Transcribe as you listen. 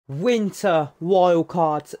Winter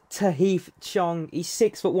Wildcards Tahith Chong. He's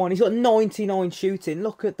 6'1". He's got 99 shooting.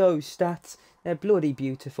 Look at those stats. They're bloody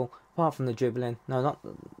beautiful. Apart from the dribbling. No, not...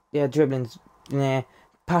 Yeah, dribbling's... Nah.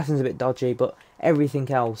 Passing's a bit dodgy, but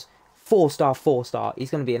everything else. 4-star, 4-star.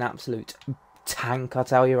 He's going to be an absolute tank, I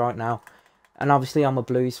tell you right now. And obviously I'm a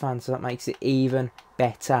Blues fan, so that makes it even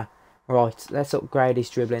better. Right, let's upgrade his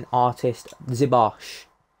dribbling. Artist, Zibosh.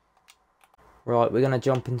 Right, we're going to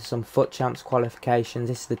jump into some FUT Champs qualifications.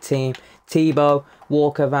 This is the team. Tebow,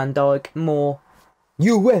 Walker, Van Dijk, Moore.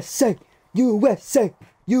 USA! USA!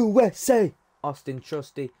 USA! Austin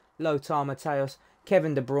Trusty, Lothar Matthäus,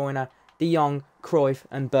 Kevin De Bruyne, De Jong, Cruyff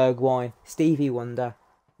and Bergwijn. Stevie Wonder.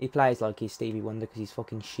 He plays like he's Stevie Wonder because he's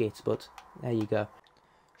fucking shit, but there you go.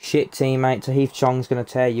 Shit teammate, Tahith Chong's going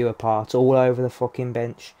to tear you apart all over the fucking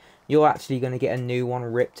bench. You're actually going to get a new one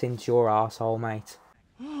ripped into your arsehole, mate.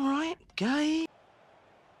 Alright, guy.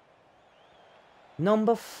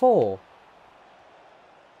 Number 4.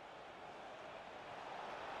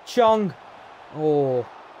 Chong. Oh.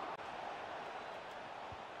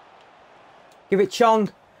 Give it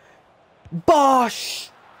Chong. Bosh!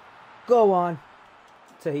 Go on.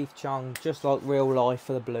 Tahith Chong, just like real life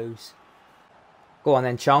for the Blues. Go on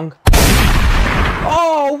then, Chong.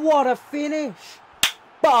 Oh, what a finish!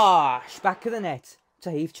 Bosh! Back of the net.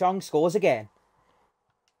 Tahith Chong scores again.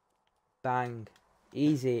 Bang.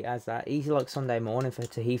 Easy as that. Easy like Sunday morning for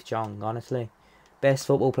Tahith Chong, honestly. Best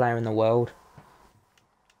football player in the world.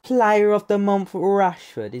 Player of the month,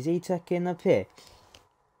 Rashford. Is he taking the pick?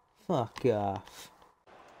 Fuck off.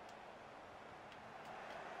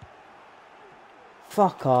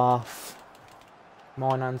 Fuck off.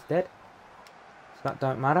 My man's dead. So that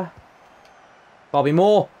don't matter. Bobby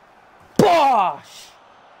Moore. Bosh!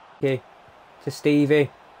 Okay. To Stevie.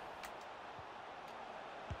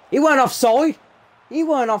 He weren't offside. He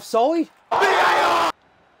weren't offside.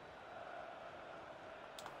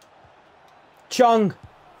 Chong.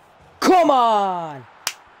 Come on.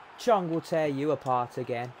 Chong will tear you apart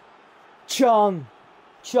again. Chong.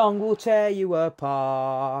 Chong will tear you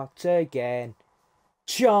apart again.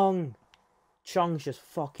 Chong. Chong's just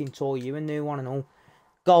fucking tore you a new one and all.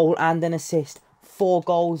 Goal and an assist. 4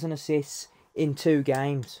 goals and assists in 2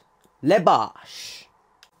 games. Lebosh.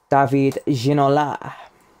 David Ginola.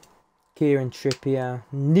 Kieran Trippier.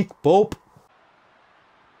 Nick Pope.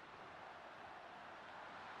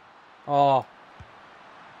 Oh.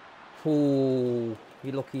 Ooh.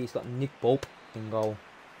 You're lucky he's got Nick Pope in goal.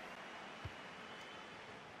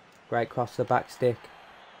 Great cross to the back stick.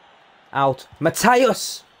 Out.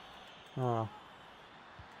 Matthäus! Oh.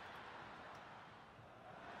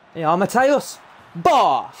 Yeah, Matthäus!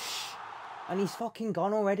 Bosh! And he's fucking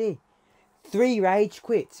gone already. 3 rage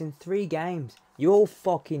quits in 3 games. You're all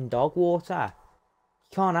fucking dog water.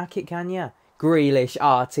 You can't hack it, can you? Grealish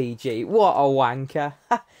RTG. What a wanker.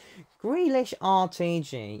 Grealish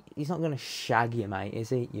RTG. He's not going to shag you, mate, is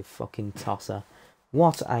he? You fucking tosser.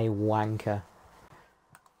 What a wanker.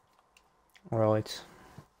 Alright.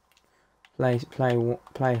 Play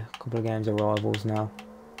a couple of games of rivals now.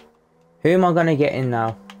 Who am I going to get in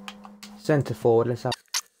now? Centre forward, let's have...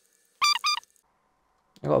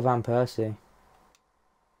 I got Van Persie.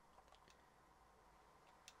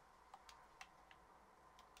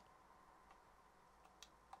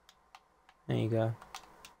 There you go.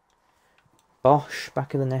 Bosh,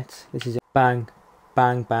 back of the net. This is it. Bang,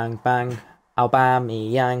 bang, bang, bang.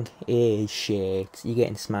 Aubameyang is shit. You're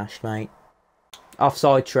getting smashed, mate.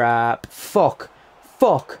 Offside trap. Fuck.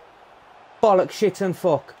 Fuck. Bollock, shit and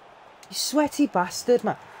fuck. You sweaty bastard,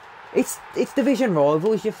 man. It's division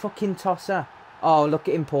rivals, you fucking tosser. Oh, look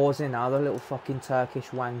at him pausing now, the little fucking Turkish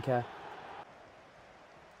wanker.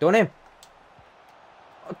 Done him.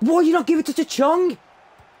 Why you not give it to Chong?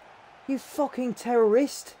 You fucking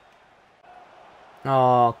terrorist.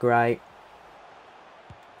 Oh, great.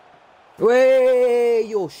 Way,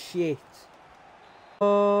 you're shit.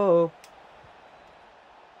 Oh.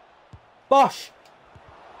 Bosh.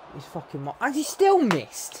 He's fucking... And he still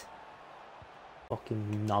missed.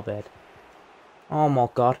 Fucking knobhead. Oh my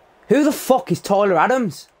god. Who the fuck is Tyler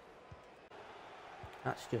Adams?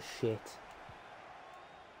 That's just shit.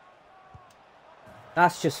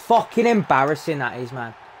 That's just fucking embarrassing, that is,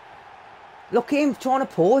 man. Look at him trying to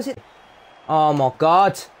pause it. Oh my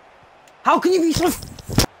god. How can you be so...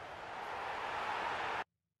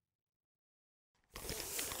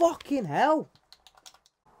 Fucking hell.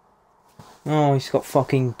 Oh, he's got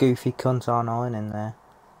fucking goofy cunt R9 in there.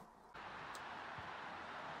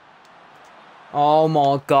 Oh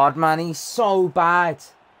my god, man, he's so bad.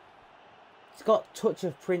 He's got touch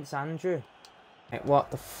of Prince Andrew. Like, what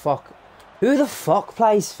the fuck? Who the fuck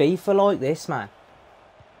plays FIFA like this, man?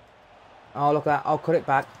 Oh, look at that. I'll cut it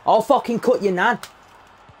back. I'll fucking cut your nan.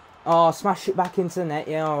 Oh, smash it back into the net.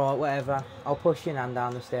 Yeah, alright, whatever. I'll push your nan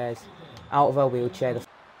down the stairs. Out of her wheelchair.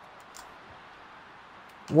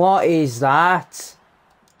 What is that?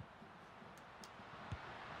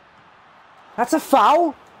 That's a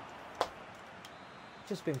foul?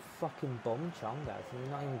 Just been fucking bum, Chong, guys. Can you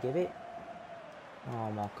not even give it?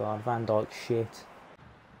 Oh my god, Van Dijk shit.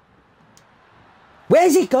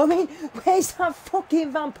 Where's he going? Where's that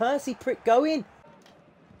fucking Van Persie prick going?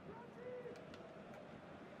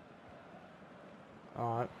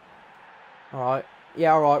 Alright. Alright.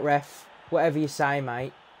 Yeah, alright, ref. Whatever you say,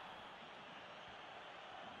 mate.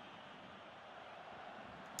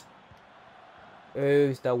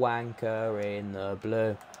 Who's the wanker in the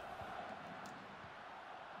blue?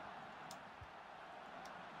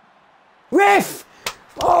 Ref!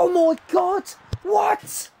 Oh my god!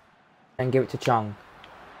 What? And give it to Chong.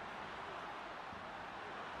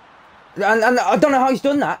 And I don't know how he's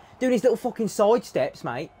done that. Doing his little fucking side steps,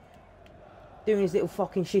 mate. Doing his little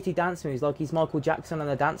fucking shitty dance moves like he's Michael Jackson on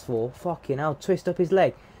the dance floor. Fucking hell, twist up his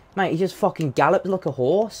leg. Mate, he just fucking gallops like a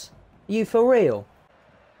horse. Are you for real?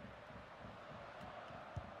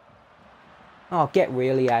 Oh, get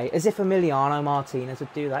really, eh? As if Emiliano Martinez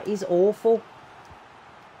would do that. He's awful.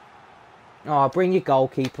 Oh, bring your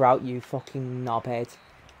goalkeeper out, you fucking knobhead.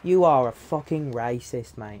 You are a fucking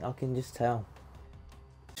racist, mate. I can just tell.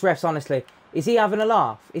 This ref's, honestly, is he having a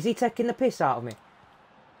laugh? Is he taking the piss out of me?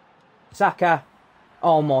 Saka.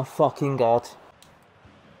 Oh my fucking god.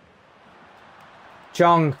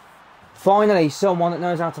 Chong. Finally, someone that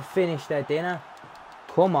knows how to finish their dinner.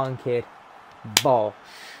 Come on, kid. Bosh.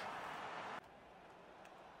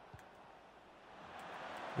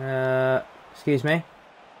 Excuse me.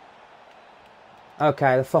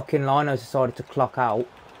 Okay, the fucking linos decided to clock out.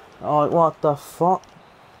 Oh, what the fuck?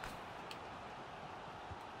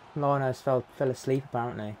 Linos fell asleep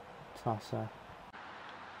apparently. Tosser.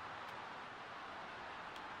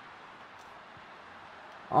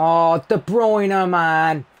 Oh, De Bruyne,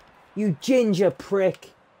 man. You ginger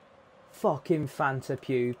prick. Fucking Fanta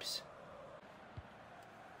pubes.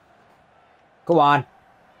 Go on.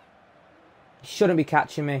 He shouldn't be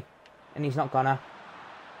catching me. And he's not gonna.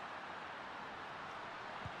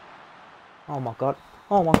 Oh my god.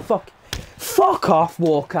 Oh my fuck. Fuck off,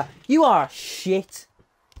 Walker. You are shit.